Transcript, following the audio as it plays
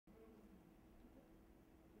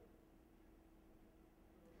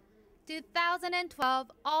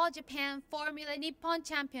2012 All Japan Formula Nippon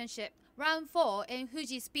Championship Round 4 in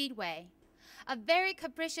Fuji Speedway. A very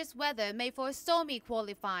capricious weather made for stormy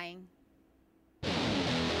qualifying.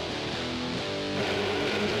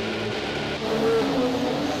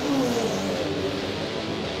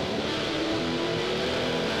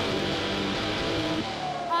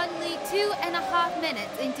 Only 2.5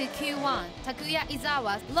 minutes into Q1, Takuya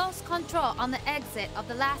Izawa lost control on the exit of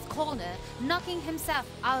the last corner, knocking himself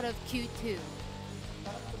out of Q2.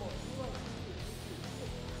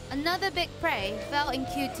 Another big prey fell in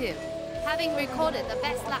Q2, having recorded the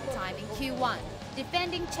best lap time in Q1.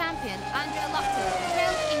 Defending champion Andre Lotto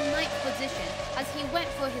trailed in 9th position as he went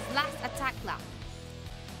for his last attack lap.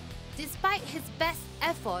 Despite his best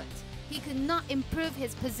effort, he could not improve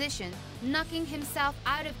his position, knocking himself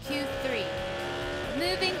out of Q3.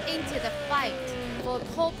 Moving into the fight for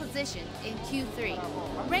pole position in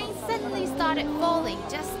Q3, rain suddenly started falling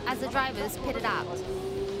just as the drivers pitted out.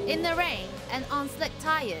 In the rain and on slick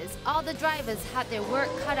tires, all the drivers had their work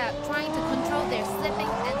cut out trying to control their slipping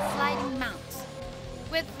and sliding mounts.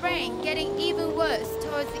 With rain getting even worse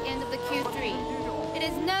towards the end of the Q3, it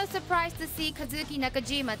is no surprise to see Kazuki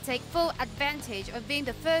Nakajima take full advantage of being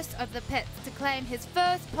the first of the pits to claim his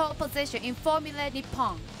first pole position in Formula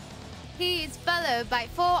Nippon. He is followed by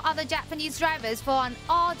 4 other Japanese drivers for an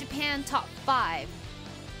All-Japan top 5.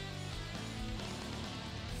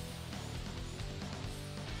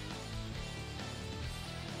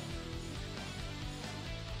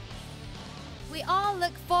 We all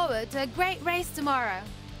look forward to a great race tomorrow.